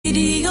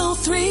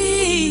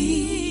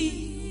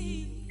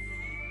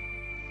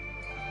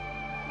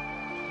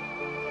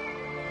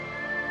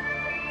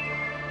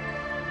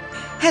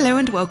Hello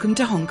and welcome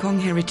to Hong Kong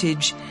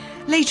Heritage.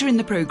 Later in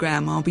the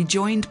programme, I'll be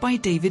joined by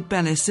David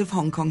Bellis of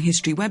Hong Kong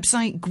history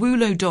website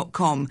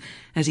gulo.com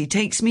as he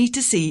takes me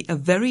to see a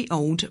very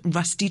old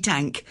rusty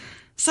tank.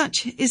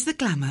 Such is the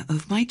glamour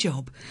of my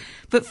job.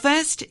 But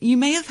first, you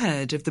may have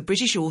heard of the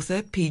British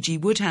author P.G.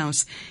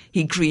 Wodehouse.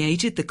 He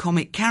created the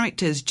comic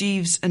characters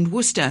Jeeves and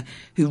Wooster,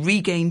 who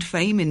regained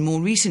fame in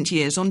more recent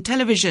years on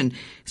television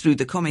through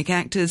the comic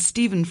actors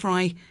Stephen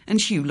Fry and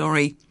Hugh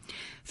Laurie.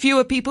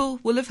 Fewer people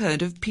will have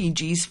heard of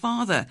P.G.'s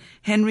father,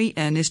 Henry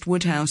Ernest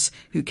Wodehouse,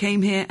 who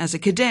came here as a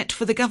cadet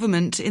for the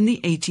government in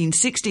the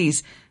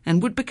 1860s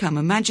and would become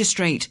a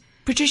magistrate.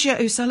 Patricia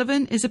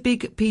O'Sullivan is a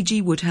big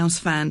P.G. Wodehouse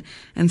fan,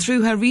 and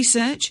through her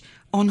research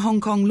on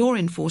Hong Kong law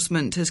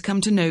enforcement has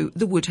come to know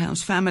the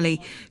Wodehouse family,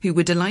 who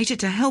were delighted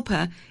to help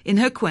her in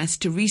her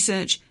quest to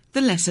research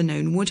the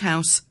lesser-known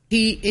Wodehouse.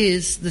 He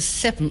is the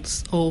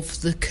seventh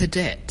of the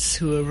cadets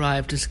who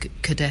arrived as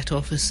cadet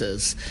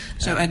officers.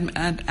 So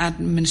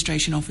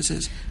administration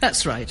officers?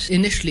 That's right.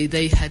 Initially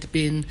they had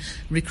been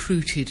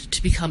recruited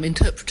to become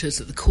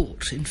interpreters at the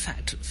court. In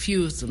fact,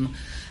 few of them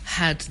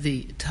had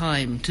the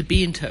time to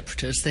be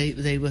interpreters.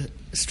 They were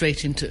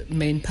straight into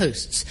main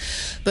posts.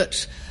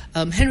 But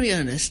Henry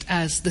Ernest,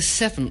 as the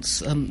seventh,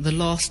 the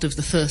last of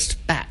the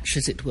first batch,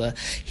 as it were,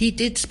 he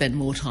did spend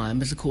more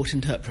time as a court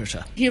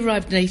interpreter. He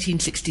arrived in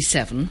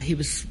 1867. He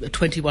was a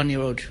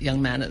 21-year-old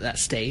young man at that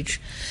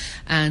stage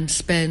and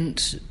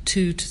spent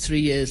 2 to 3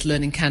 years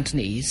learning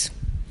Cantonese.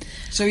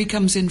 So he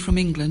comes in from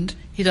England?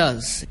 He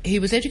does. He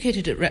was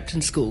educated at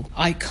Repton School.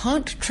 I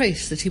can't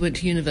trace that he went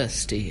to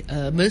university.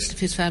 Most of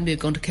his family had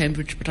gone to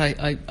Cambridge, but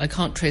I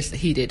can't trace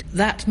that he did.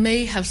 That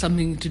may have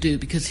something to do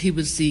because he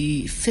was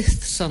the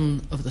fifth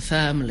son of the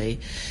family.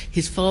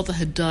 His father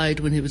had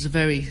died when he was a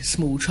very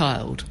small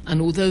child,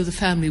 and although the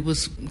family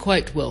was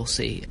quite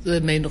wealthy,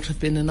 there may not have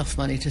been enough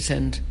money to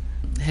send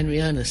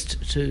Henry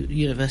Ernest to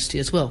university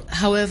as well.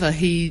 However,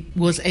 he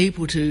was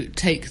able to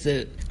take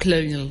the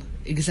colonial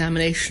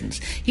examinations.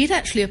 He'd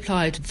actually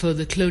applied for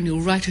the colonial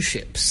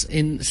writerships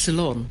in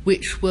Ceylon,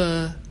 which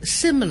were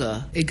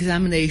similar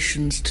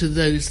examinations to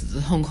those that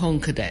the Hong Kong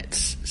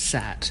cadets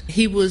sat.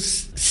 He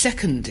was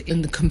second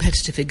in the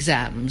competitive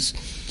exams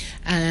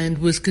and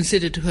was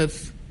considered to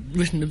have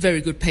written very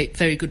good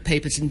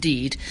papers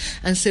indeed.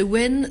 And so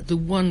when the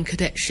one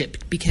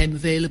cadetship became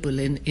available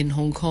in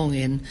Hong Kong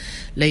in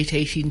late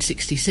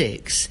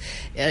 1866,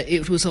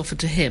 it was offered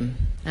to him.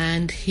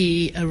 And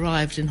he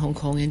arrived in Hong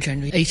Kong in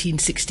January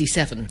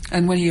 1867.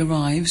 And when he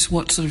arrives,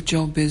 what sort of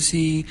job is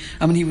he?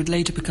 I mean, he would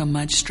later become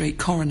magistrate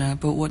coroner,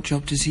 but what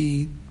job does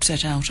he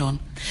set out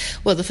on?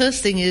 Well, the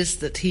first thing is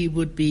that he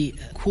would be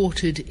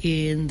quartered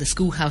in the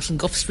schoolhouse in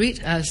Gough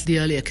Street, as the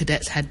earlier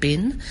cadets had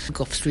been.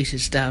 Gough Street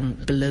is down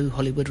below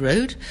Hollywood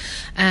Road,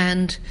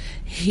 and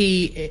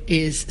he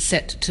is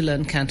set to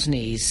learn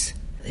Cantonese.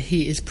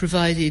 He is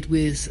provided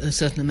with a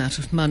certain amount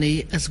of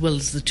money, as well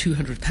as the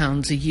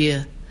 £200 a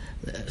year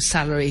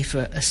salary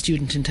for a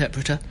student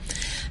interpreter,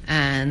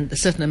 and a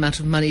certain amount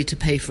of money to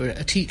pay for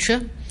a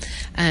teacher,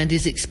 and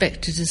is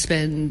expected to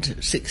spend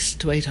 6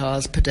 to 8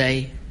 hours per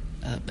day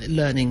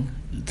learning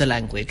the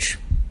language.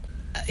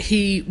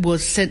 He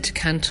was sent to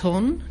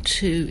Canton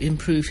to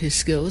improve his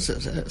skills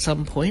at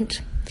some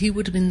point. He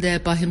would have been there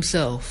by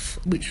himself,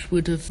 which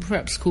would have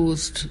perhaps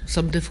caused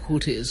some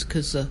difficulties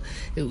because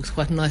it was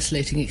quite an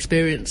isolating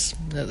experience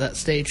at that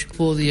stage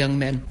for the young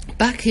men.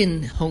 Back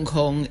in Hong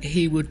Kong,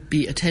 he would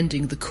be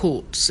attending the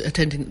courts,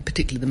 attending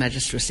particularly the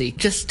magistracy,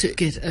 just to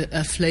get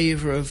a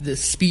flavour of the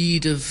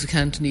speed of the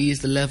Cantonese,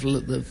 the level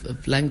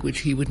of language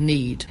he would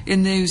need.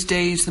 In those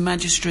days, the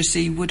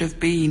magistracy would have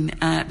been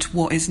at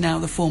what is now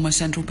the former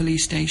Central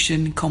Police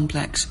Station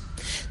complex.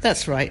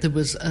 That's right. There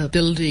was a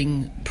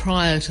building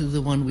prior to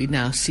the one we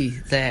now see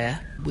there,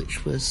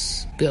 which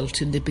was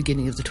built in the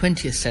beginning of the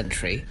 20th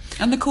century.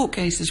 And the court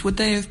cases, would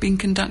they have been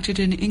conducted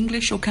in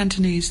English or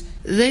Cantonese?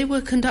 They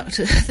were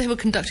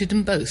conducted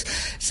in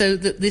both. So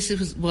this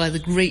is why the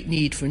great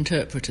need for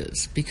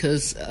interpreters,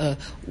 because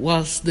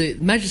whilst the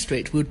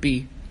magistrate would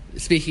be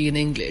speaking in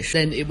English,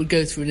 then it would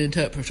go through an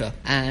interpreter,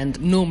 and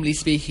normally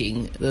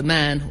speaking, the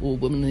man or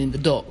woman in the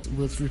dock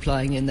was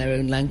replying in their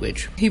own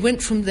language. He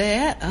went from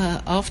there,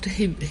 after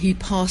he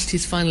passed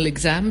his final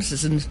exams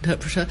as an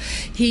interpreter,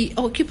 he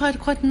occupied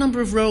quite a number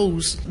of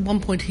roles. At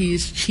one point he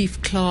is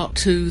chief clerk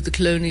to the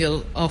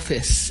colonial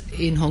office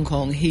in Hong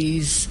Kong,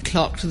 he's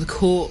clerk to the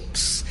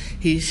courts,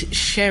 he's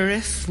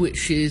sheriff,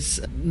 which is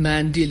a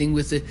man dealing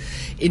with the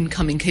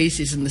incoming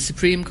cases in the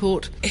Supreme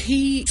Court.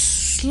 He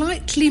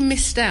slightly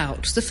missed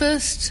out. The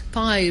first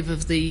 5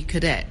 of the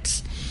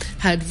cadets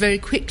had very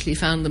quickly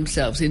found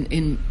themselves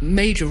in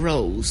major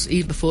roles,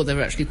 even before they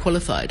were actually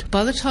qualified.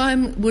 By the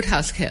time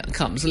Wodehouse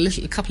comes,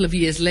 a couple of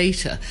years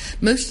later,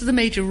 most of the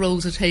major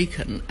roles are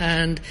taken,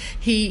 and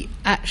he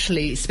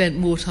actually spent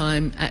more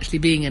time actually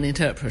being an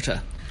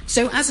interpreter.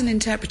 So as an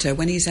interpreter,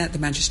 when he's at the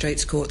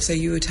magistrates' court, so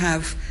you would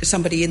have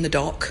somebody in the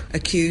dock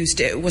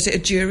accused. Was it a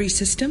jury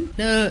system?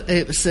 No,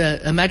 it was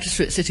a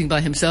magistrate sitting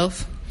by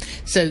himself.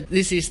 So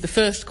this is the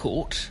first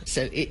court,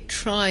 so it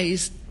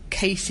tries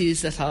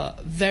cases that are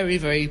very,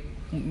 very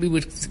we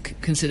would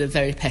consider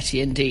very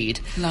petty indeed.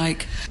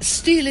 Like?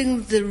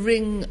 Stealing the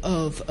ring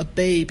of a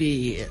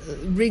baby.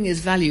 Ring is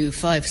value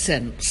 5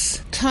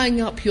 cents.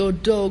 Tying up your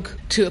dog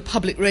to a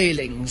public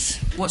railings.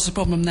 What's the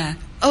problem there?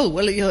 Oh,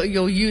 well,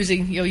 you're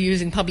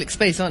using public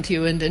space, aren't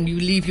you? And you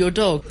leave your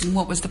dog. And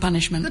what was the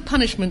punishment? The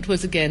punishment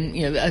was, again,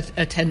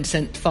 a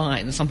 10-cent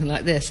fine or something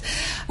like this.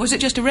 Was it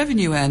just a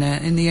revenue earner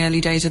in the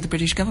early days of the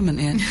British government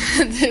here?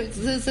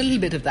 There's a little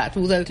bit of that,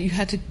 although you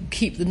had to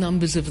keep the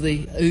numbers of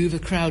the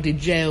overcrowded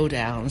jail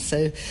down.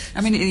 So,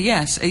 I mean,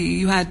 yes,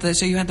 you had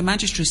the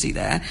magistracy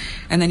there,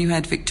 and then you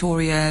had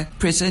Victoria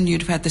Prison.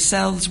 You'd have had the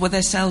cells. Were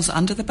there cells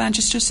under the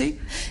magistracy?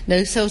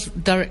 No, cells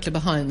directly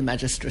behind the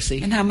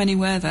magistracy. And how many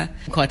were there?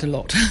 Quite a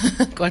lot.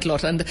 Quite a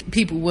lot, and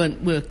people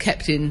were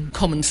kept in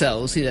common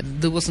cells.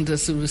 There wasn't a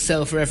sort of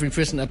cell for every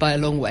prisoner by a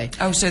long way.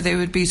 Oh, so they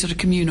would be sort of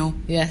communal?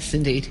 Yes,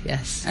 indeed,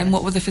 yes. And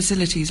what were the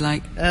facilities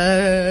like?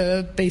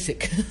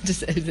 Basic, to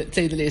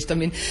say the least. I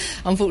mean,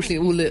 unfortunately,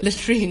 all the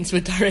latrines were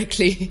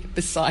directly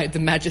beside the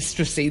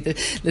magistracy. The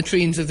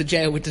latrines of the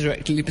jail were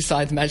directly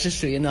beside the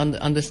magistracy and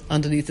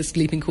underneath the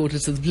sleeping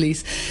quarters of the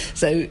police.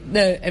 So,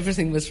 no,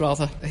 everything was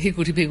rather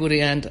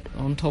higgledy-piggledy and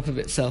on top of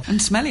itself. And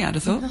smelly, I'd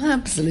have thought.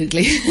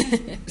 Absolutely.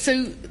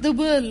 So there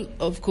were,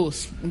 of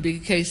course,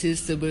 bigger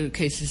cases. There were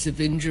cases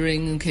of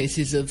injuring and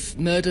cases of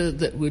murder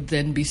that would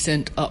then be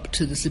sent up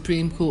to the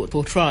Supreme Court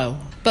for trial.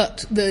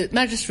 But the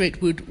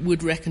magistrate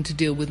would reckon to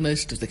deal with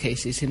most of the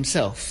cases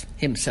himself.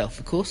 Himself,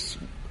 of course.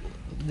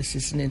 This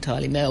is an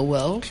entirely male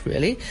world,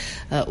 really,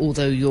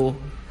 although your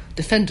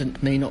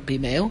defendant may not be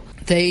male.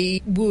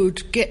 They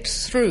would get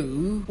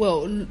through,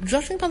 well,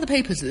 judging by the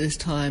papers at this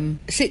time,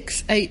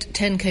 6, 8,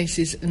 10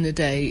 cases in a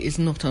day is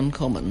not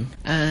uncommon.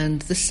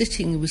 And the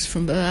sitting was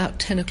from about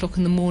 10 o'clock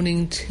in the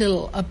morning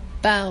till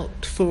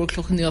about 4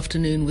 o'clock in the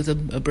afternoon with a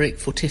break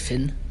for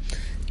tiffin.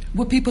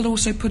 Were people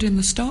also put in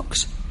the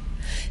stocks?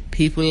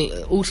 People,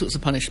 all sorts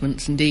of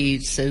punishments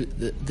indeed. So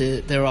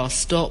there are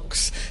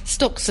stocks.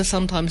 Stocks are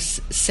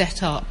sometimes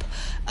set up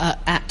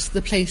at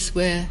the place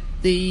where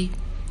the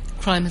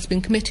crime has been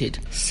committed.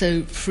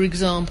 So, for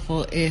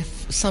example,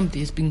 if somebody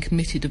has been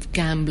committed of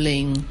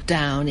gambling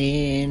down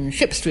in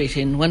Ship Street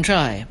in Wan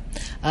Chai,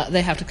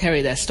 they have to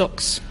carry their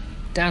stocks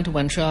down to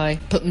Wan Chai,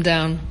 put them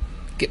down,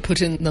 get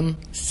put in them,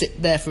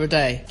 sit there for a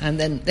day, and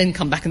then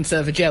come back and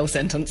serve a jail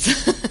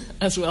sentence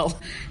as well.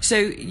 So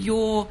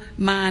your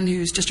man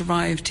who's just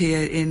arrived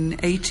here in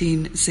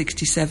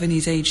 1867,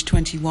 he's aged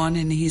 21,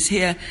 and he's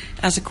here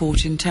as a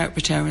court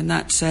interpreter, and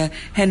that's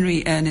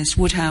Henry Ernest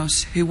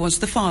Woodhouse, who was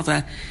the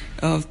father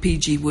of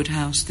P.G.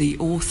 Woodhouse, the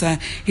author.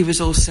 He was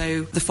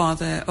also the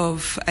father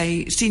of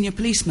a senior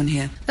policeman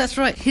here. That's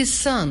right. His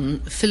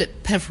son,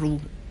 Philip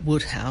Peveril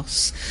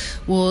Woodhouse,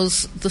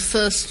 was the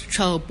first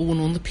child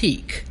born on the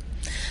Peak.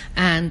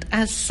 And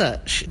as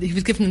such, he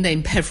was given the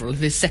name Peveril of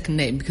his second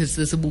name because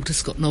there's a Walter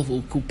Scott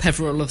novel called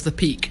Peveril of the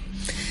Peak.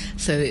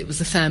 So it was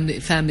the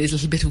family's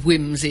little bit of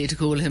whimsy to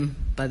call him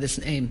by this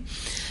name.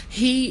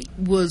 He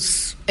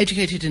was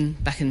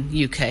educated back in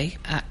UK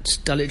at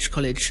Dulwich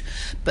College,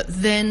 but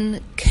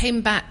then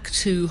came back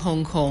to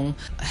Hong Kong.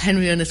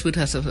 Henry Ernest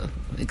Woodhouse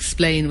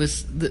explained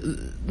was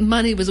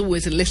money was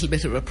always a little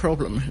bit of a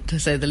problem, to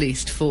say the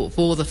least,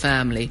 for the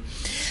family,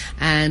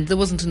 and there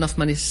wasn't enough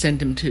money to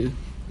send him to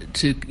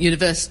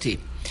university.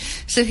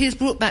 So he was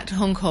brought back to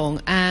Hong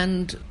Kong,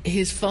 and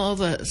his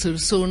father sort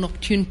of saw an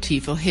opportunity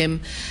for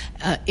him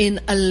in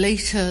a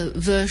later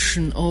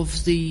version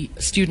of the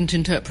student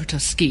interpreter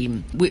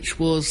scheme, which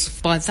was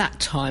by that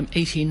time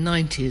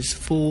 1890s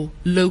for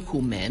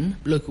local men,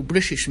 local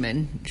British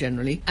men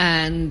generally,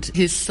 and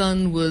his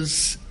son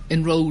was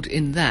enrolled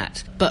in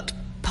that. But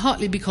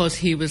partly because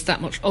he was that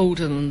much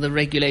older than the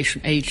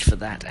regulation age for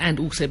that, and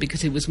also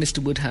because he was Mr.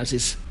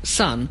 Woodhouse's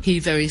son, he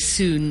very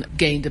soon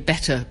gained a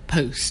better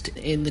post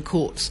in the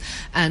courts,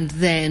 and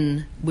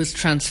then was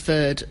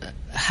transferred,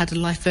 had a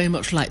life very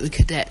much like the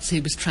cadets.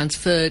 He was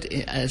transferred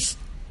as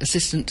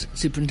Assistant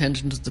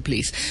Superintendent of the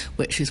Police,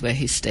 which is where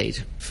he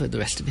stayed for the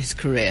rest of his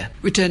career.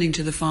 Returning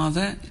to the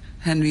father,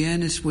 Henry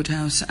Ernest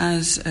Woodhouse,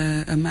 as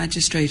a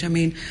magistrate, I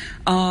mean,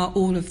 are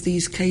all of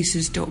these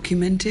cases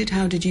documented?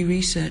 How did you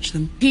research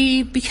them?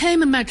 He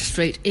became a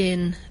magistrate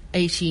in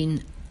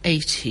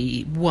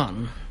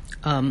 1881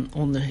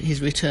 on his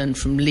return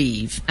from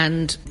leave,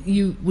 and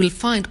you will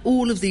find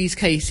all of these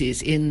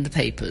cases in the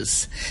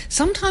papers.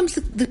 Sometimes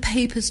the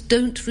papers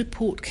don't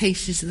report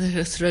cases that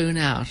are thrown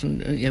out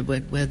and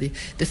where the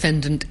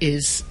defendant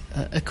is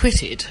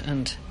acquitted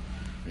and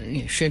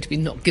shown to be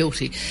not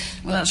guilty.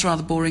 Well, that's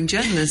rather boring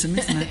journalism,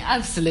 isn't it?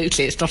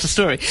 Absolutely, it's not a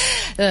story.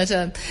 But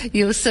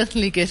you'll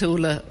certainly get all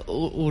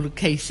the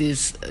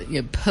cases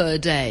per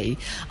day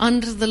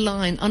under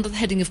the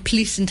heading of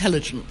police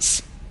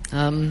intelligence.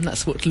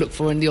 That's what to look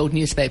for in the old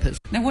newspapers.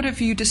 Now, what have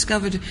you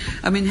discovered?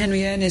 I mean,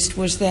 Henry Ernest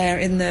was there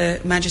in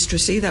the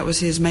magistracy. That was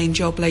his main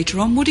job later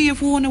on. Would he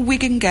have worn a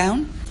wig and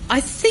gown? I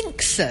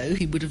think so.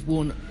 He would have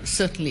worn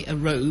certainly a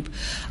robe.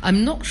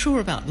 I'm not sure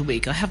about the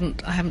wig. I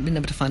haven't been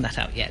able to find that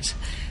out yet.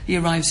 He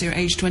arrives here at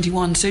age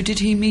 21. So did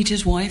he meet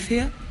his wife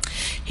here?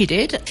 He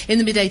did. In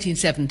the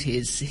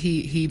mid-1870s,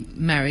 he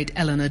married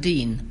Eleanor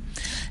Dean.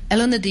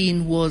 Eleanor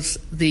Dean was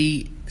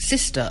the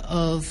sister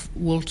of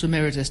Walter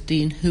Meredith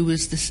Dean, who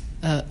was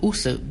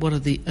also one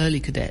of the early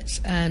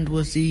cadets and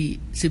was the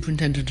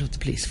superintendent of the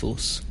police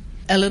force.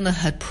 Eleanor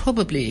had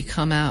probably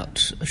come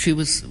out, she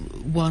was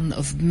one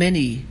of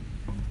many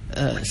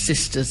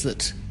sisters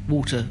that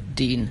Walter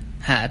Dean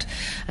had,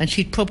 and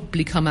she'd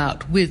probably come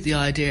out with the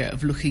idea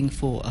of looking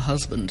for a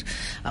husband.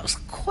 That was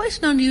quite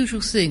an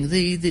unusual thing.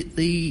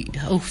 The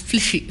whole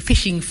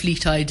fishing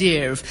fleet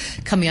idea of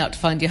coming out to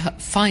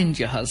find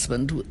your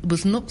husband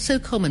was not so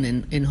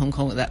common in Hong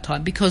Kong at that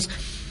time, because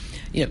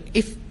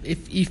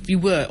if you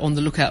were on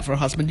the lookout for a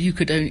husband,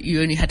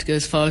 you only had to go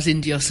as far as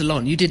India or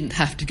Ceylon. You didn't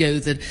have to go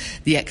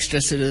the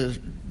extra sort of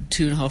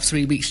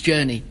 2.5-3 weeks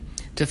journey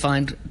to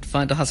find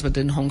a husband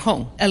in Hong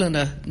Kong.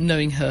 Eleanor,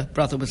 knowing her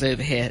brother was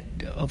over here,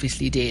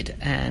 obviously did,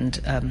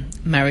 and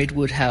married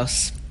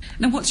Woodhouse.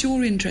 Now, what's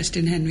your interest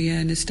in Henry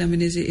Ernest? I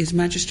mean, is it his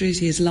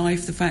magistracy, his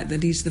life, the fact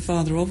that he's the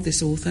father of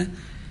this author?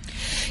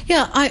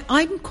 Yeah,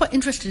 I'm quite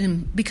interested in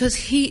him because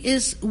he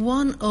is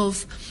one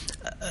of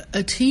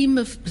a team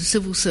of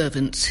civil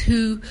servants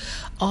who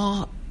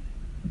are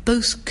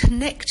both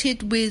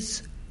connected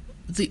with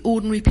the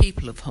ordinary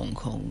people of Hong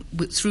Kong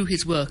through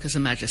his work as a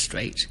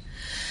magistrate,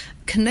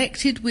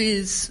 connected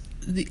with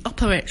the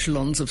upper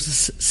echelons of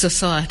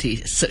society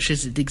such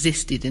as it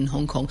existed in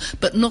Hong Kong,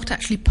 but not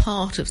actually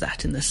part of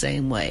that in the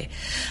same way.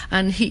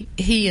 And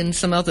he and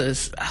some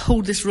others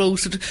hold this role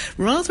sort of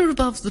rather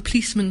above the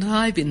policeman that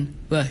I've been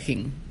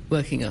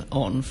working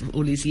on for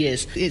all these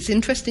years. It's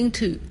interesting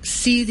to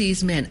see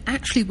these men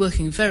actually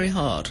working very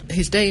hard.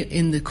 His day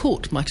in the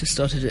court might have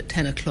started at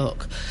 10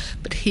 o'clock,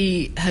 but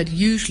he had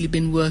usually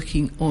been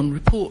working on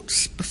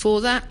reports before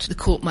that. The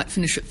court might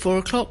finish at 4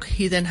 o'clock.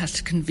 He then has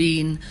to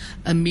convene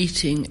a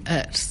meeting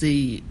at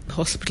the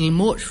hospital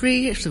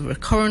mortuary, it's a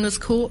coroner's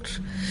court.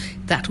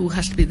 That all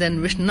has to be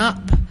then written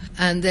up.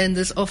 And then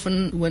there's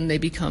often, when they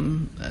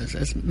become,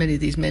 as many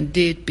of these men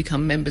did,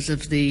 become members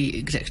of the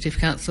Executive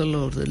Council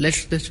or the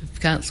Legislative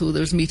Council,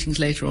 there's meetings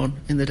later on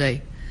in the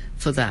day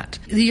for that.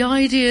 The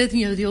idea,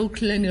 the old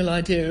colonial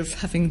idea of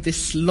having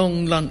this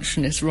long lunch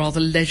and this rather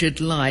leisured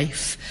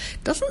life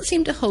doesn't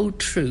seem to hold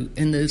true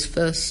in those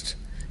first,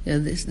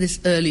 this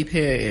early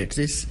period,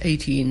 this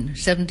 1870s,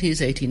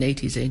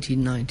 1880s,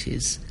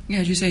 1890s. Yeah,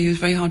 as you say, he was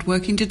very hard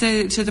working.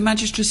 So the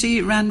magistracy,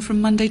 it ran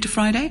from Monday to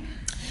Friday?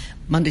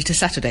 Monday to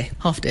Saturday,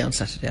 half day on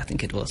Saturday, I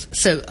think it was.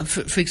 So,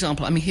 for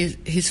example, I mean,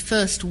 his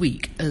first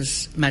week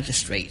as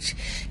magistrate,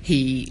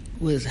 he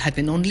had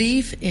been on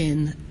leave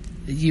in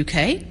the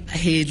UK.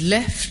 He had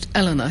left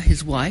Eleanor,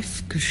 his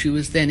wife, because she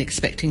was then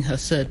expecting her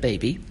third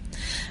baby,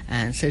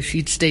 and so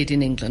she'd stayed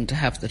in England to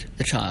have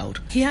the child.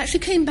 He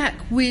actually came back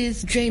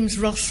with James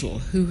Russell,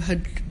 who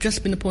had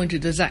just been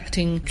appointed as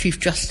acting Chief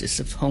Justice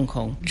of Hong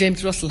Kong.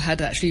 James Russell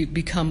had actually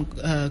become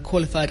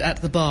qualified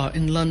at the bar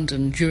in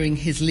London during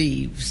his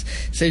leaves,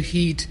 so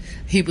he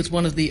was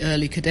one of the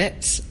early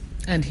cadets,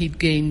 and he'd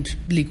gained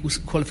legal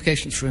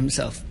qualifications for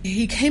himself.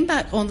 He came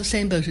back on the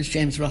same boat as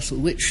James Russell,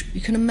 which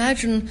you can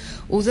imagine,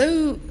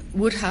 although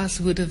Woodhouse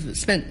would have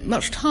spent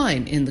much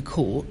time in the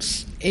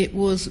courts, it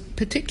was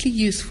particularly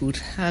useful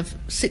to have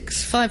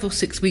 5 or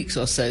 6 weeks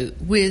or so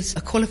with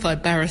a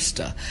qualified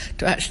barrister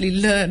to actually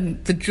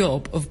learn the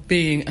job of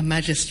being a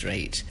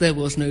magistrate. There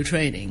was no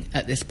training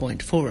at this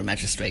point for a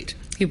magistrate.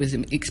 He was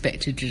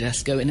expected to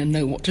just go in and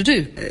know what to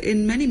do.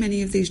 In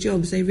many of these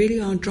jobs, they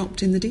really are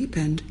dropped in the deep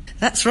end.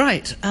 That's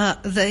right.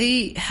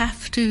 They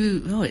have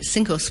to, it's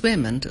sink or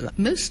swim, and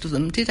most of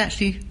them did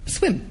actually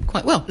swim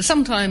quite well.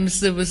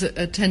 Sometimes there was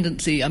a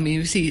tendency, I mean,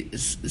 you see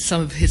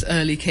some of his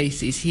early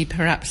cases, he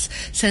perhaps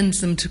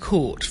sends them to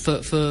court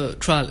for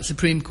trial at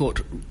Supreme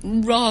Court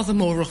rather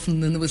more often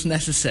than was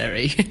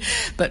necessary.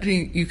 But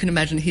you can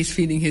imagine he's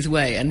feeling his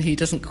way, and he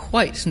doesn't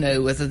quite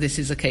know whether this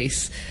is a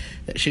case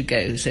that should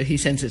go, so he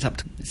sends it up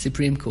to the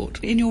Supreme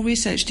Court. In your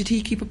research, did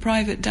he keep a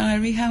private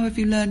diary? How have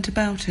you learnt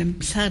about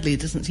him? Sadly, it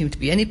doesn't seem to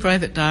be any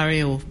private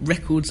diary or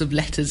records of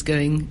letters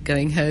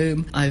going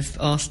home. I've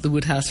asked the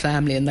Woodhouse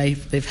family, and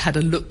they've had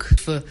a look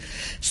for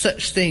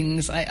such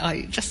things.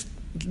 I just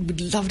would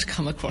love to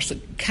come across a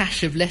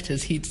cache of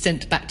letters he'd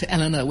sent back to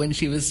Eleanor when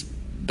she was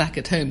back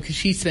at home, because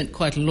she spent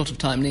quite a lot of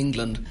time in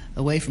England,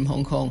 away from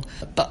Hong Kong.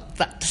 But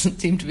that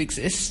doesn't seem to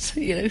exist.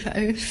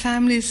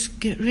 Families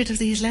get rid of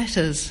these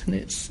letters, and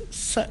it's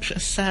such a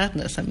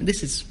sadness.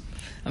 This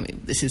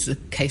is the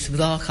case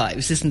with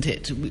archives, isn't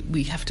it?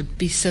 We have to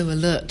be so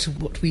alert to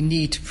what we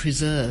need to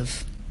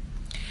preserve.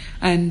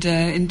 And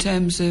in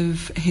terms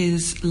of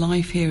his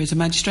life here as a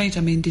magistrate,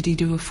 did he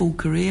do a full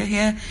career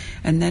here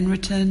and then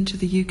return to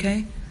the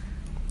UK?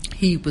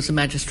 He was a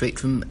magistrate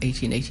from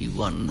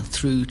 1881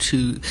 through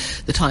to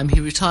the time he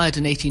retired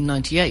in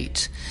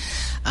 1898.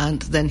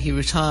 And then he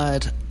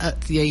retired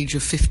at the age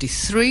of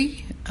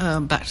 53,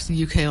 back to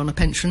the UK on a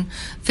pension.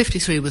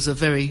 53 was a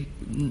very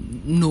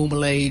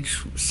normal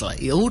age,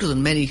 slightly older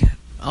than many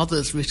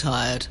others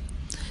retired.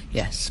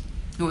 Yes.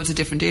 Well, it's a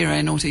different era,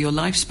 and also your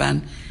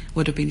lifespan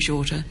would have been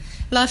shorter.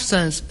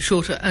 Lifespan's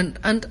shorter,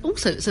 and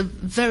also it's a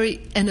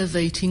very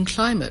enervating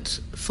climate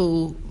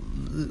for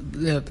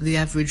the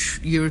average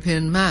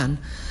European man.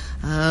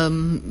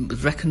 It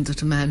was reckoned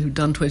that a man who'd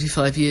done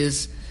 25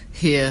 years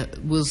here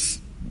was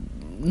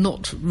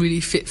not really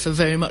fit for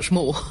very much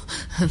more,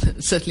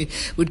 and certainly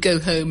would go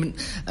home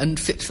and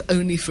fit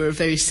only for a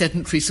very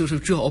sedentary sort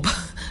of job.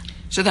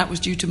 So that was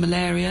due to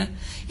malaria?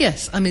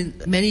 Yes, I mean,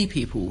 many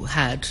people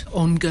had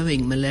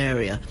ongoing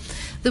malaria.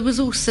 There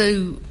was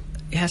also,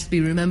 it has to be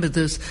remembered,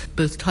 there's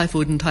both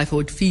typhoid and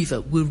typhoid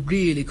fever were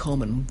really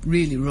common,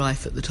 really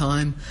rife at the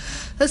time.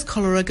 There's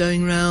cholera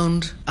going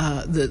round,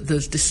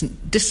 there's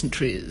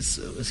dysentery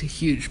was a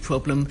huge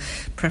problem.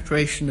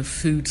 Preparation of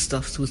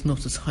foodstuffs was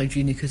not as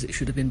hygienic as it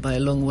should have been by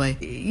a long way.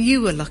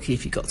 You were lucky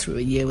if you got through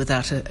a year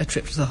without a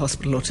trip to the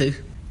hospital or two.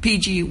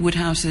 P.G.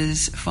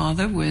 Woodhouse's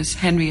father was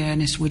Henry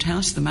Ernest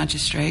Woodhouse, the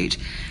magistrate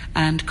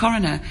and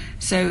coroner.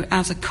 So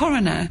as a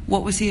coroner,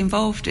 what was he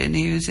involved in?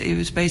 He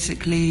was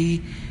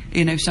basically,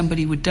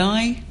 somebody would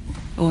die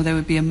or there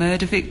would be a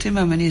murder victim.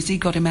 I mean, has he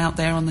got him out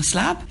there on the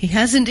slab? He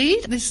has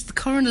indeed. The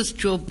coroner's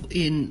job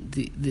in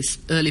this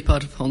early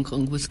part of Hong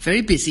Kong was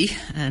very busy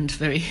and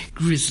very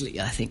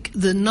grisly, I think.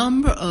 The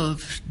number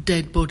of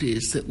dead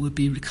bodies that would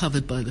be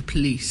recovered by the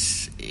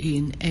police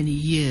in any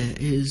year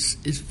is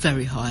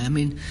very high. I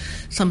mean,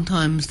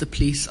 sometimes the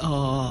police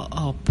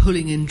are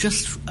pulling in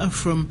just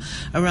from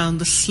around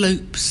the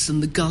slopes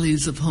and the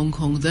gullies of Hong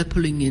Kong. They're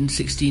pulling in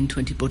 16,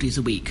 20 bodies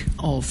a week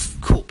of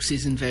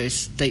corpses in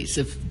various states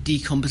of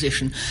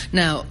decomposition.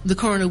 Now, the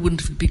coroner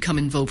wouldn't have become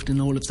involved in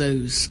all of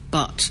those,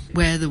 but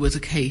where there was a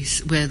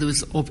case, where there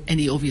was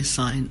any obvious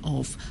sign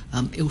of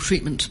ill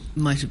treatment,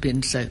 might have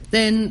been so.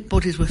 Then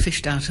bodies were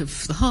fished out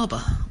of the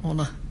harbour on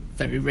a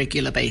very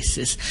regular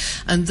basis,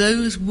 and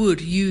those would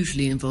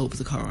usually involve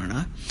the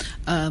coroner.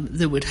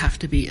 There would have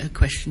to be a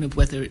question of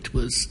whether it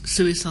was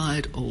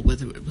suicide or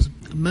whether it was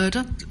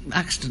murder.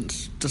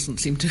 Accident doesn't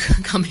seem to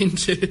come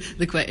into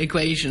the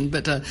equation,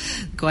 but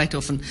quite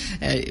often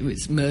it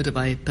was murder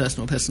by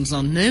person or persons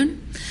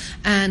unknown.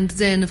 And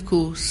then, of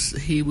course,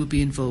 he would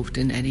be involved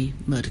in any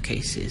murder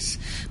cases.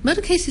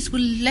 Murder cases were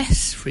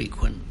less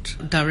frequent.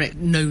 Direct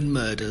known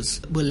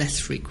murders were less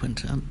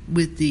frequent.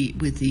 With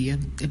the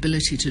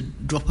ability to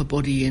drop a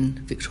body in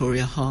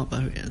Victoria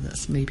Harbour,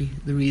 that's maybe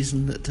the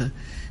reason that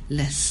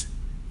less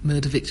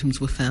murder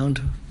victims were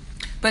found.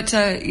 But,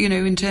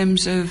 in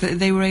terms of,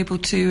 they were able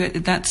to,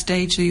 at that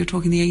stage, so you're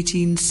talking the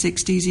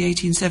 1860s, the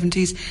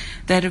 1870s,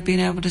 they'd have been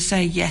able to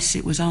say, yes,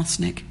 it was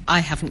arsenic. I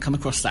haven't come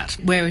across that.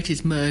 Where it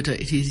is murder,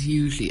 it is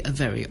usually a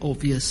very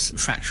obvious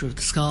fracture of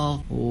the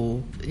skull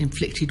or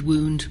inflicted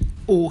wound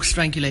or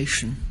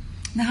strangulation.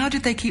 Now, how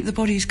did they keep the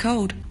bodies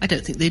cold? I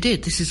don't think they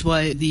did. This is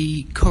why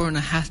the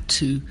coroner had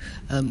to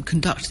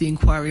conduct the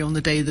inquiry on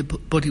the day the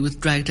body was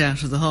dragged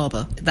out of the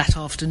harbour that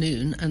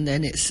afternoon, and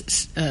then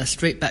it's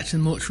straight back to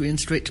the mortuary and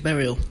straight to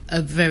burial.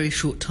 A very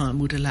short time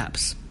would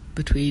elapse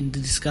between the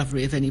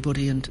discovery of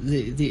anybody and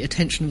the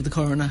attention of the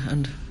coroner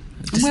and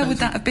where would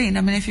that have been?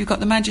 I mean, if you've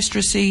got the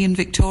magistracy in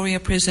Victoria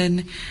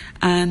Prison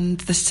and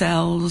the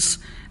cells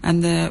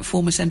and the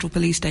former Central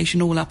Police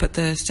Station all up at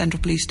the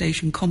Central Police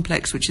Station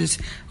complex, which is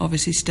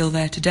obviously still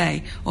there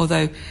today,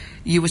 although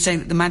you were saying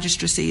that the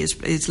magistracy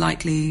is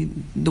likely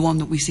the one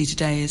that we see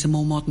today is a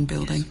more modern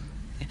building.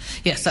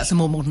 Yes, that's a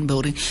more modern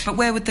building. But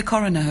where would the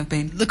coroner have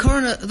been? The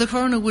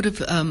coroner would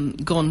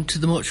have gone to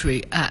the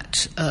mortuary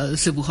at the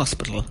civil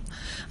hospital.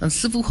 And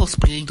civil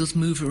hospital does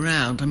move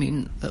around. I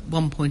mean, at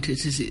one point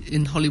it is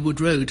in Hollywood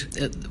Road,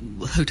 at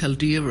the Hotel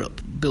de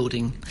Europe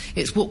building.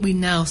 It's what we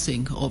now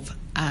think of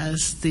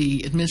as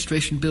the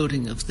administration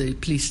building of the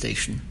police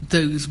station.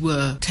 Those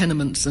were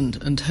tenements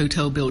and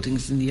hotel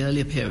buildings in the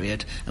earlier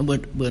period and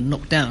were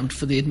knocked down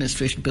for the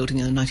administration building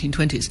in the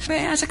 1920s. But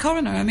as a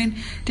coroner, I mean,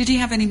 did he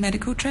have any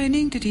medical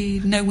training? Did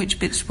he know which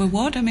bits were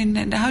what? I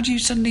mean, how do you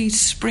suddenly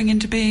spring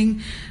into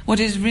being what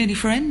is really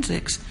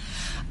forensics?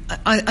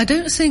 I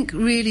don't think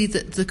really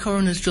that the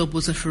coroner's job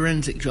was a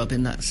forensic job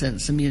in that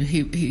sense. I mean,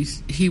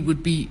 he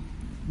would be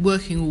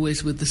working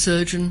always with the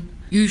surgeon,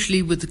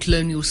 usually with the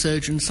colonial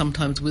surgeon,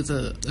 sometimes with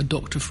a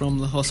doctor from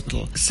the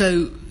hospital.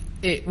 So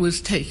it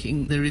was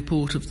taking the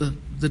report of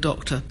the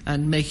doctor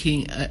and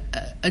making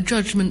a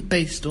judgment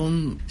based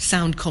on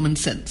sound common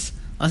sense.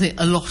 I think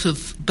a lot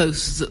of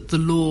both the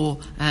law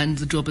and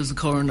the job as a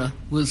coroner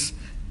was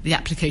the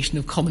application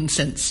of common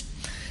sense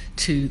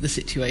to the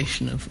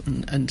situation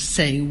and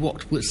saying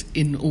what was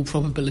in all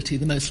probability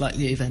the most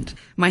likely event.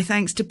 My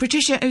thanks to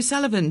Patricia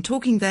O'Sullivan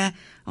talking there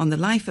on the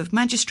life of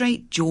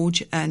Magistrate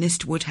George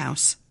Ernest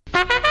Woodhouse.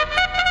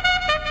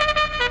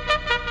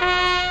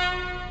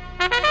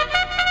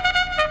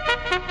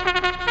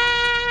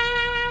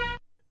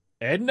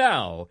 And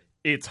now,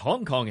 it's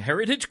Hong Kong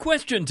Heritage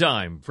Question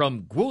Time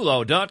from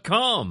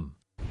Gulo.com.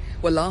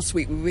 Well, last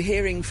week we were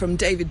hearing from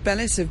David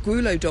Bellis of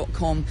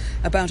Gulo.com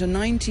about a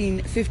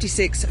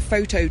 1956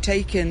 photo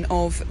taken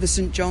of the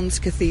St John's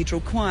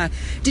Cathedral Choir.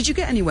 Did you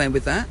get anywhere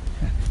with that?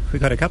 We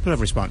got a couple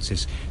of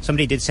responses.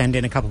 Somebody did send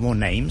in a couple more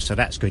names, so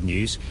that's good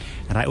news.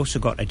 And I also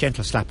got a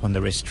gentle slap on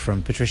the wrist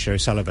from Patricia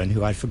O'Sullivan,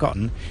 who I'd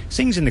forgotten,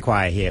 sings in the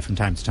choir here from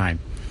time to time.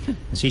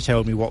 And she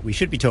told me what we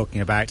should be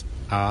talking about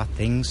are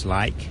things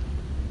like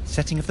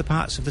setting of the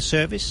parts of the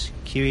service,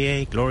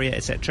 Kyrie, Gloria,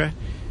 etc.,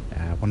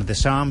 one of the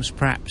Psalms,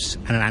 perhaps,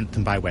 and an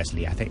anthem by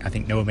Wesley. I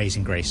think No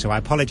Amazing Grace. So I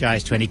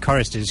apologise to any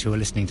choristers who are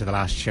listening to the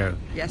last show.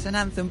 Yes, an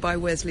anthem by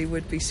Wesley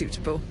would be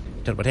suitable.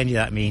 Don't know what any of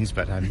that means,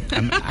 but I'm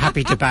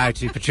happy to bow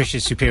to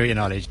Patricia's superior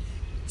knowledge.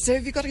 So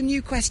have you got a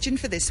new question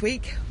for this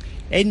week?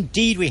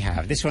 Indeed we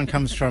have. This one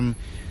comes from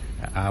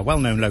a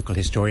well-known local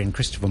historian,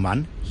 Christopher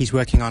Munn. He's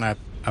working on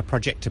a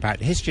project about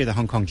the history of the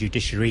Hong Kong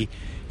judiciary,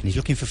 and he's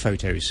looking for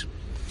photos.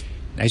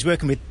 Now, he's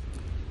working with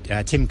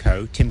Tim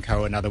Coe,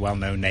 another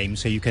well-known name,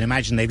 so you can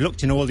imagine they've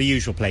looked in all the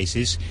usual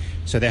places,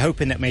 so they're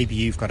hoping that maybe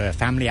you've got a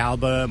family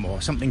album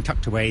or something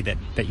tucked away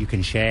that you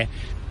can share.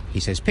 He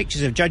says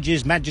pictures of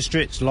judges,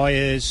 magistrates,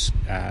 lawyers,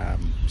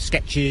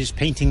 sketches,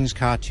 paintings,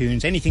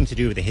 cartoons, anything to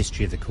do with the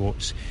history of the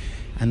courts.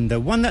 And the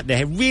one that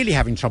they're really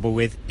having trouble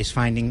with is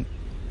finding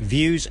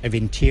views of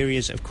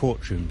interiors of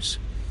courtrooms.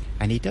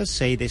 And he does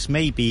say this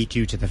may be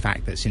due to the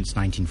fact that since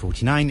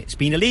 1949 it's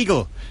been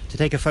illegal to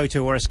take a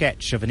photo or a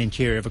sketch of an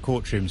interior of a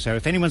courtroom. So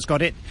if anyone's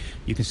got it,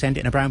 you can send it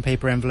in a brown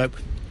paper envelope.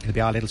 It'll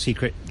be our little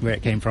secret where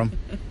it came from.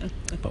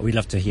 But we'd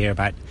love to hear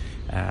about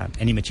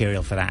any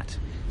material for that.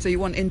 So you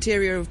want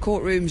interior of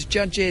courtrooms,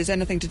 judges,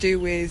 anything to do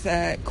with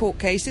court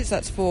cases.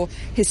 That's for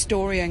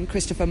historian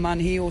Christopher Munn.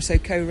 He also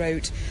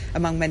co-wrote,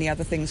 among many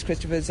other things,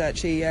 Christopher's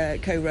actually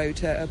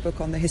co-wrote a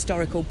book on the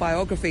historical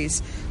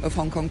biographies of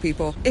Hong Kong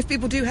people. If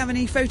people do have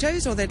any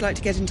photos or they'd like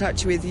to get in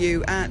touch with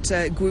you at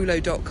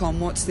gulo.com,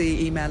 what's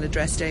the email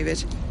address,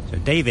 David? So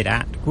David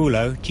at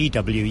gulo,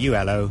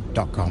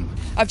 GWULO.com.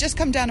 I've just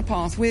come down a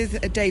path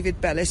with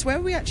David Bellis. Where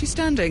are we actually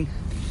standing?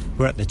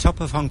 We're at the top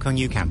of Hong Kong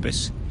U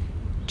campus.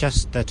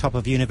 Just the top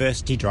of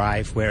University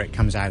Drive, where it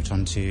comes out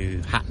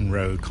onto Hatton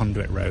Road,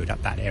 Conduit Road,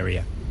 up that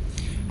area.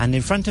 And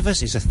in front of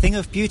us is a thing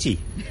of beauty.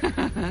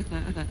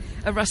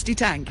 A rusty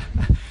tank.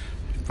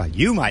 Well,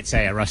 you might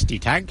say a rusty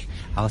tank.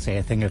 I'll say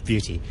a thing of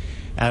beauty.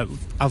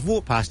 I've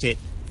walked past it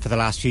for the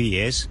last few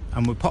years,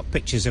 and we popped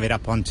pictures of it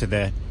up onto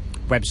the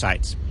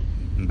websites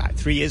about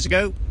 3 years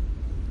ago.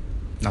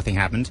 Nothing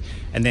happened.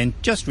 And then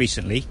just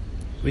recently,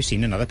 we've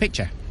seen another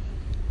picture.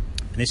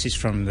 And this is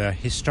from the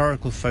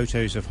Historical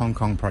Photos of Hong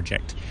Kong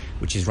project,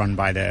 which is run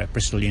by the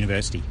Bristol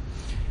University.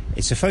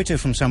 It's a photo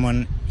from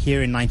someone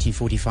here in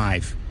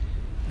 1945,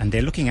 and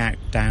they're looking out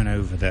down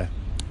over the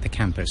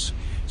campus.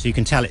 So you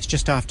can tell it's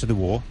just after the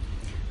war.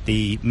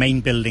 The main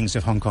buildings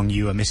of Hong Kong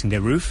U are missing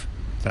their roof.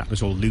 That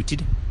was all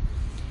looted.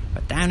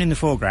 But down in the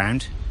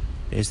foreground,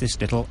 there's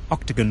this little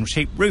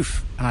octagon-shaped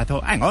roof. And I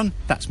thought, hang on,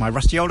 that's my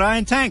rusty old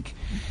iron tank.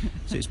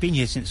 So it's been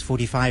here since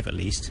 45 at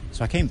least.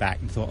 So I came back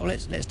and thought,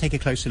 let's take a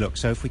closer look.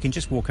 So if we can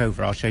just walk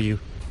over, I'll show you.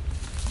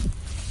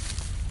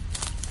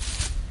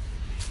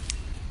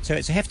 So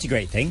it's a hefty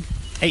great thing.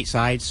 8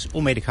 sides,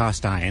 all made of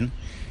cast iron.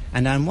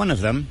 And on one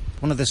of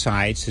the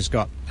sides has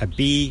got a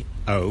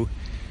BO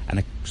and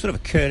a sort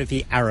of a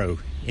curvy arrow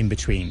in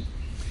between.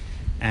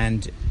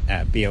 And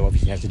BO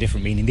obviously has a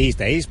different meaning these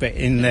days, but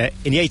in the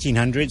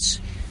 1800s,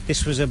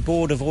 this was a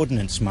Board of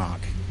Ordnance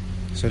mark.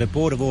 So the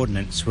Board of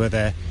Ordnance were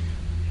the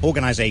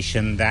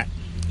organisation that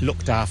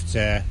looked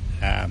after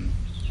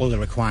all the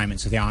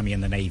requirements of the Army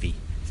and the Navy.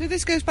 So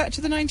this goes back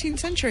to the 19th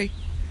century?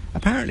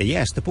 Apparently,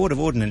 yes. The Board of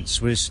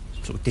Ordnance was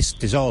sort of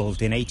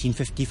dissolved in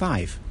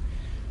 1855.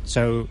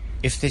 So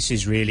if this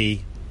is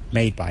really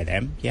made by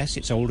them, yes,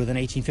 it's older than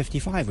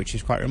 1855, which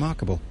is quite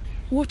remarkable.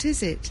 What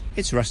is it?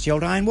 It's a rusty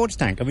old iron water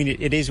tank. I mean,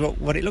 it is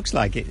what it looks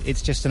like.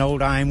 It's just an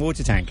old iron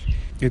water tank.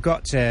 We've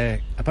got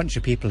a bunch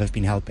of people have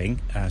been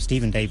helping.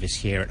 Stephen Davis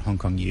here at Hong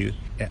Kong U,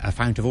 a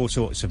fount of all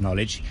sorts of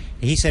knowledge.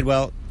 He said,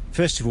 well,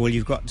 first of all,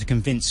 you've got to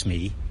convince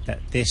me that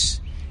this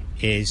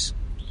is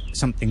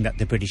something that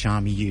the British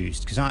Army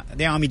used. Because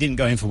the Army didn't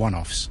go in for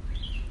one-offs.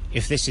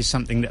 If this is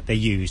something that they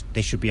used,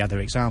 there should be other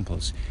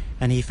examples.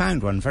 And he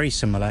found one very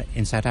similar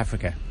in South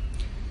Africa.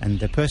 And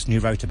the person who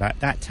wrote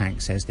about that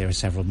tank says there are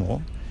several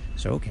more.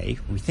 So, OK,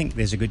 we think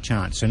there's a good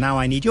chance. So now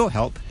I need your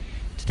help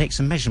to take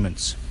some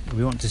measurements.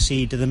 We want to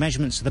see, do the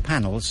measurements of the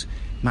panels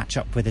match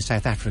up with the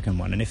South African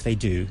one? And if they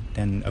do,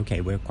 then,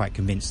 OK, we're quite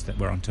convinced that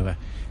we're onto a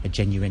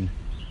genuine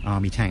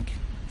Army tank.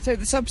 So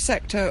the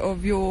subsector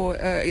of your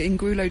in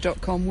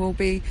Gulo.com will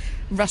be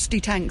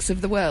rusty tanks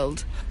of the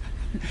world?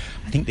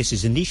 I think this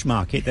is a niche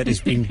market that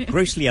has been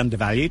grossly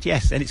undervalued,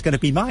 yes, and it's going to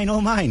be mine,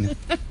 all mine.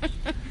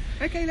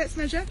 OK, let's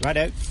measure.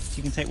 Righto,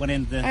 you can take one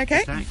end of the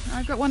tack.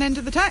 I've got one end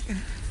of the tack.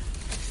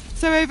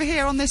 So over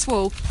here on this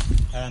wall?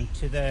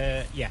 To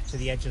the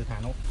edge of the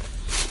panel.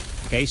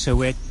 OK, so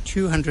we're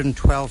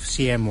 212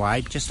 cm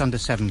wide, just under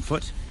 7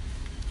 foot.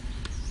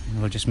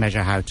 And we'll just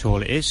measure how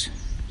tall it is.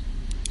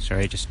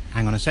 Sorry, just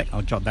hang on a sec,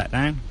 I'll jot that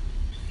down.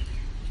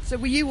 So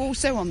were you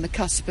also on the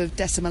cusp of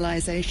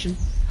decimalisation?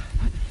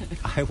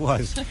 I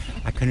was.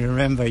 I can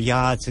remember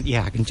yards.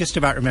 Yeah, I can just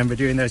about remember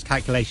doing those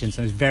calculations.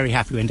 I was very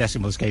happy when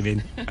decimals came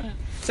in.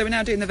 So we're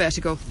now doing the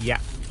vertical? Yeah.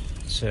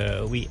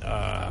 So we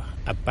are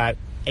about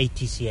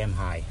 80 cm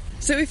high.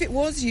 So if it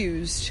was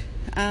used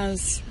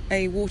as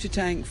a water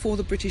tank for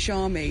the British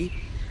Army,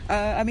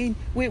 I mean,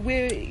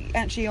 we're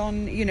actually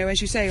on, you know,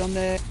 as you say, on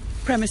the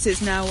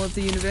premises now of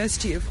the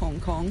University of Hong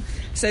Kong.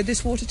 So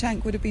this water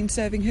tank would have been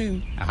serving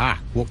whom? Aha,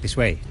 walk this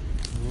way.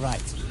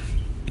 Right.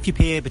 If you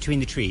peer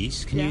between the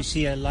trees, can you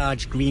see a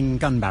large green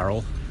gun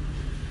barrel?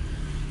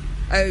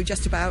 Oh,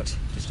 just about.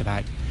 Just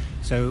about.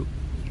 So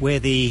where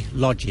the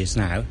lodge is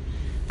now,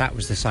 that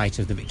was the site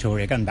of the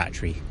Victoria Gun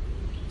Battery.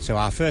 So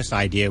our first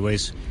idea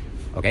was,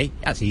 OK,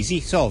 that's easy,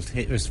 solved.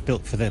 It was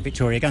built for the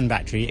Victoria Gun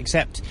Battery,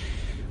 except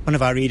one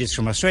of our readers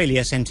from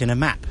Australia sent in a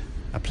map,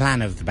 a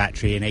plan of the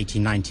battery in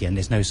 1890, and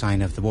there's no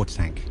sign of the water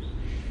tank.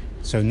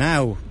 So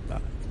now,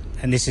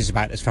 and this is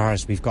about as far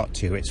as we've got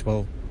to, it's,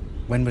 well,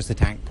 when was the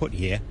tank put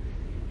here?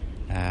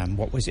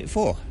 What was it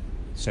for?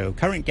 So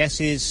current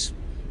guess is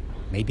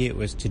maybe it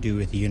was to do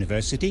with the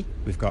university.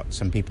 We've got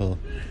some people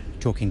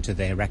talking to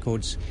their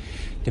records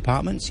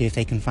department, see if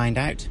they can find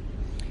out.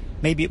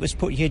 Maybe it was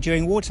put here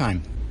during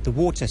wartime. The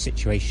water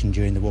situation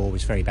during the war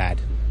was very bad.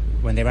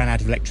 When they ran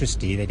out of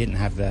electricity, they didn't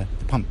have the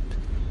pump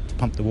to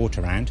pump the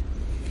water around.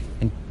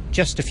 And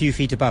just a few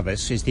feet above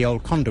us is the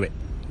old conduit,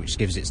 which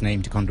gives its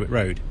name to Conduit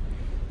Road.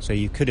 So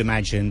you could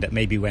imagine that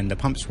maybe when the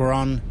pumps were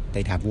on,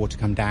 they'd have water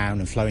come down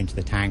and flow into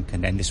the tank,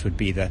 and then this would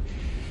be the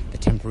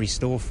temporary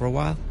store for a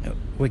while.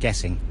 We're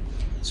guessing.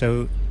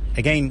 So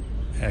again,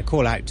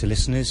 call out to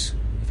listeners.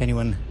 If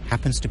anyone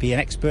happens to be an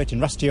expert in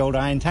rusty old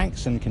iron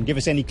tanks and can give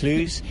us any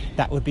clues,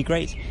 that would be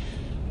great.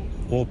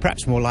 Or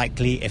perhaps more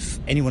likely, if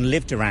anyone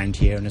lived around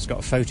here and has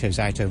got photos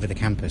out over the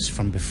campus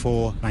from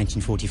before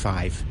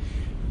 1945,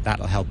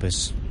 that'll help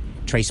us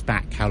trace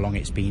back how long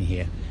it's been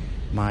here.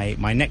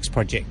 My next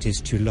project is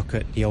to look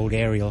at the old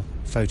aerial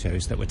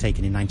photos that were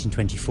taken in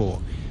 1924.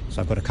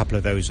 So I've got a couple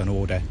of those on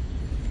order.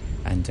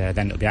 And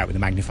then it'll be out with a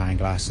magnifying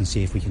glass and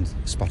see if we can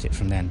spot it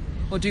from then.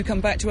 Well, do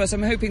come back to us.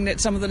 I'm hoping that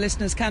some of the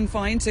listeners can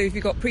find. So if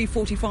you've got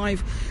pre-45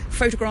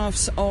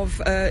 photographs of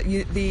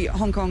the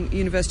Hong Kong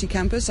University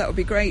campus, that would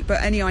be great.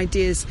 But any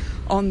ideas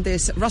on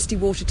this rusty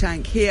water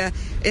tank here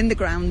in the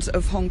grounds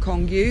of Hong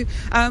Kong U?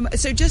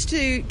 So just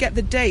to get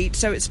the date,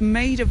 so it's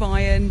made of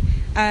iron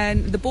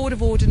and the Board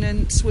of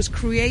Ordnance was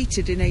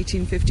created in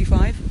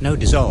 1855? No,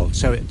 dissolved.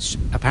 So it's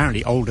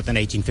apparently older than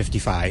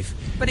 1855.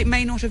 But it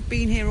may not have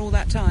been here all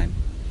that time.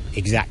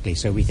 Exactly.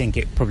 So we think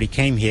it probably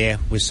came here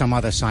with some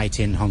other site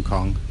in Hong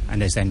Kong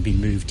and has then been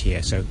moved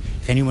here. So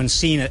if anyone's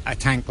seen a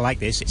tank like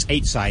this, it's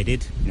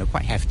 8-sided,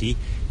 quite hefty,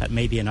 that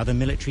may be another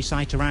military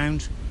site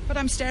around. But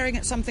I'm staring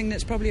at something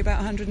that's probably about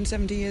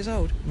 170 years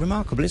old.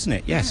 Remarkable, isn't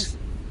it? Yes.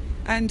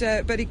 And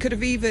but it could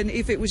have even,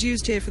 if it was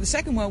used here for the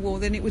Second World War,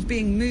 then it was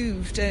being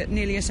moved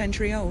nearly a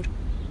century old.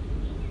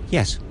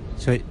 Yes.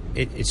 So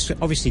it's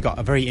obviously got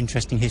a very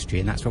interesting history,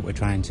 and that's what we're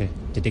trying to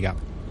dig up.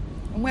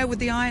 And where would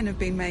the iron have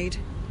been made?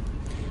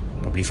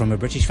 Probably from a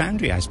British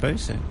foundry, I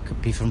suppose. It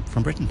could be from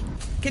Britain.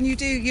 Can you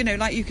do,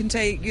 like you can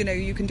take,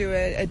 you can do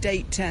a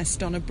date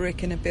test on a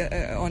brick in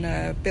on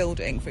a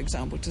building, for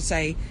example, to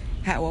say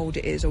how old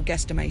it is, or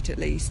guesstimate at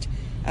least.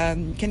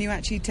 Can you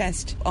actually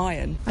test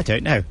iron? I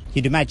don't know.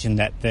 You'd imagine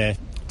that the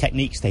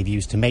techniques they've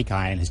used to make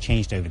iron has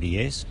changed over the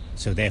years,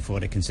 so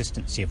therefore the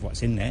consistency of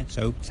what's in there,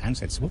 so sounds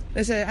sensible.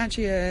 There's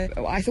actually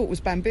I thought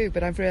was bamboo,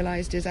 but I've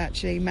realised is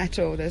actually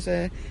metal. There's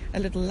a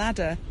little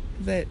ladder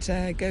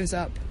that goes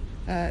up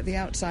the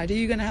outside. Are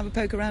you going to have a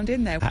poke around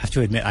in there? I have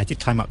to admit, I did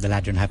climb up the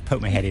ladder and have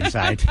poked my head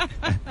inside.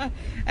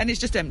 And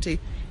it's just empty?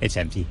 It's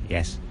empty,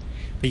 yes.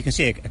 But you can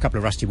see a couple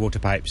of rusty water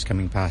pipes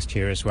coming past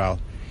here as well.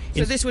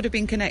 So this would have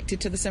been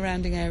connected to the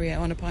surrounding area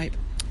on a pipe?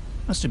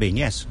 Must have been,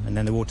 yes. And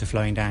then the water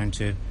flowing down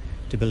to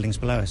buildings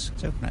below us.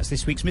 So that's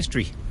this week's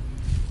mystery.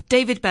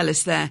 David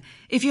Bellis there.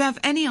 If you have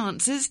any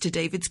answers to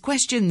David's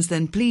questions,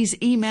 then please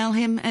email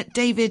him at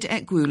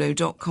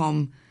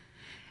david@gulo.com.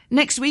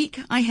 Next week,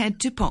 I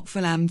head to Pok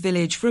Fulam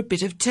village for a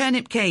bit of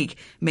turnip cake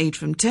made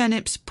from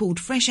turnips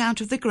pulled fresh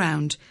out of the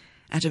ground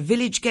at a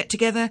village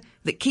get-together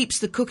that keeps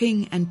the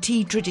cooking and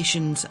tea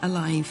traditions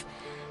alive.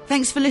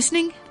 Thanks for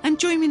listening, and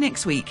join me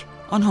next week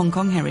on Hong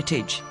Kong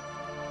Heritage.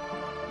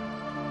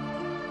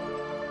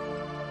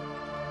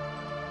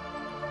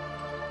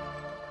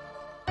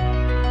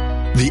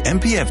 The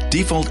MPF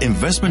Default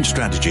Investment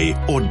Strategy,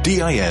 or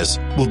DIS,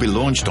 will be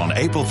launched on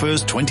April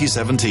 1st,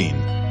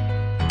 2017.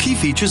 Key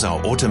features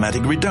are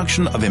automatic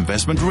reduction of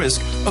investment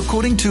risk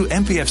according to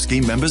MPF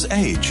scheme members'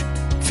 age,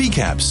 fee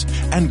caps,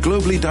 and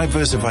globally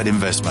diversified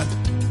investment.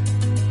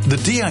 The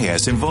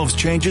DIS involves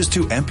changes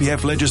to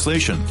MPF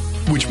legislation,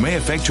 which may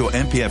affect your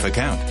MPF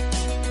account.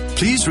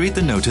 Please read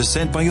the notice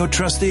sent by your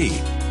trustee.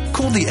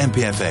 Call the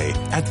MPFA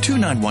at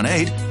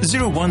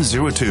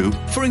 2918-0102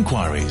 for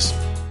inquiries.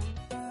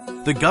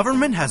 The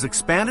government has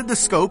expanded the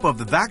scope of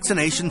the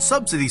vaccination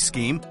subsidy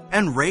scheme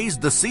and raised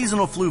the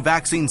seasonal flu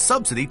vaccine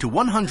subsidy to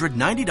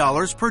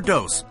 $190 per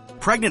dose.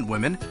 Pregnant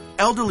women,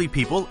 elderly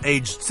people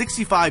aged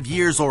 65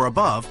 years or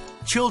above,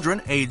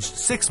 children aged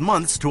 6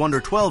 months to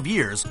under 12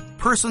 years,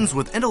 persons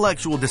with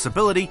intellectual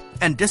disability,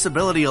 and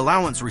disability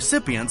allowance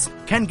recipients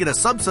can get a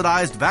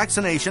subsidized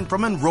vaccination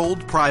from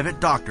enrolled private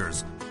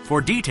doctors.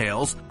 For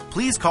details,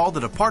 please call the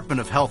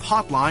Department of Health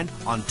hotline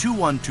on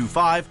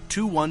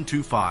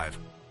 2125-2125.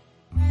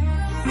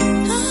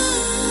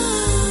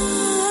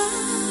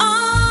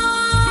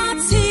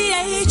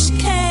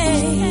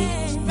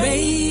 RTHK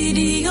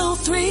Radio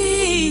 3.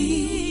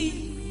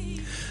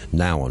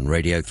 Now on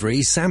Radio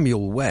 3,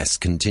 Samuel West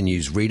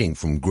continues reading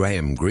from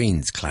Graham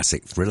Greene's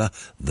classic thriller,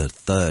 The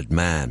Third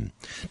Man.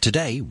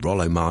 Today,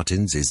 Rollo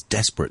Martins is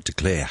desperate to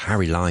clear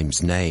Harry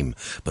Lime's name,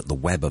 but the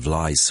web of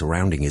lies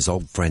surrounding his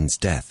old friend's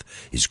death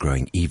is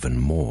growing even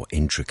more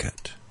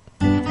intricate.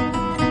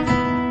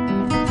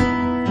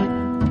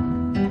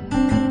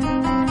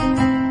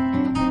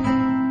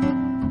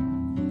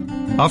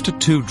 After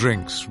 2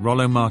 drinks,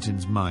 Rollo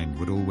Martin's mind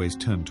would always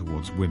turn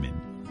towards women.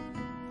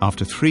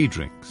 After 3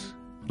 drinks,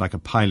 like a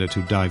pilot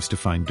who dives to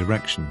find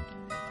direction,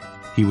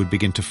 he would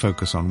begin to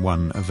focus on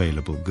one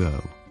available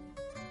girl.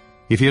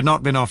 If he had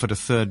not been offered a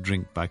 3rd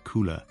drink by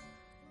Kula,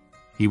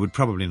 he would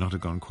probably not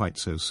have gone quite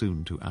so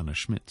soon to Anna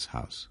Schmidt's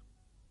house.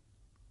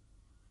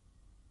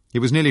 It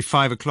was nearly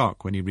 5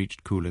 o'clock when he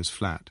reached Kula's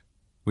flat,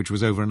 which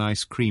was over an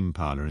ice cream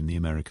parlour in the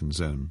American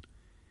zone.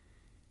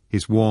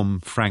 His warm,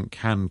 frank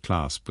hand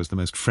clasp was the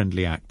most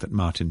friendly act that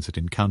Martins had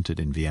encountered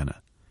in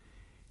Vienna.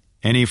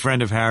 "Any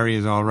friend of Harry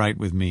is all right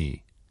with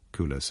me,"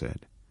 Kula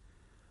said.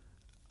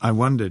 "I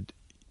wondered,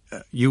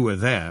 you were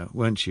there,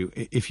 weren't you,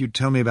 if you'd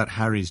tell me about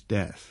Harry's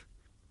death."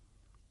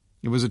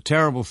 "It was a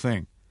terrible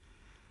thing.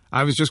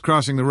 I was just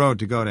crossing the road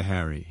to go to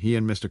Harry. He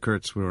and Mr.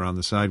 Kurtz were on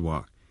the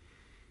sidewalk.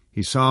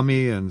 He saw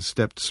me and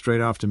stepped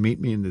straight off to meet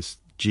me in this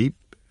Jeep.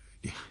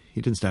 He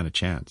didn't stand a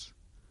chance.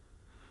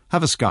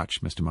 Have a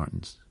scotch, Mr.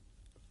 Martins."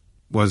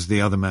 "Was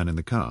the other man in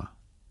the car?"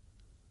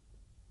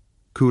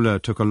 Kula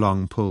took a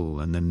long pull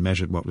and then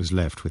measured what was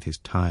left with his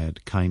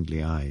tired,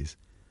 kindly eyes.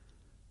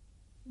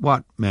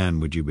 "What man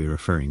would you be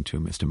referring to,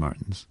 Mr.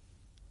 Martins?"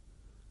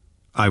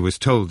 "I was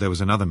told there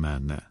was another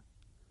man there."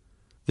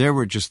 "There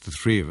were just the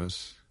 3 of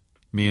us,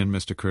 me and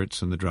Mr.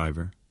 Kurtz and the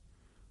driver.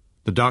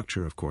 The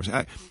doctor, of course.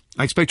 I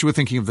expect you were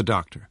thinking of the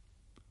doctor.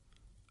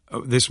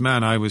 This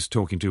man I was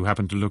talking to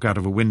happened to look out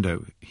of a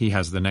window. He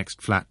has the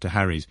next flat to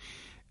Harry's,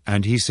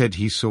 and he said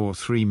he saw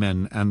 3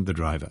 men and the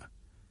driver.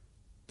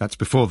 That's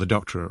before the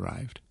doctor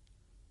arrived."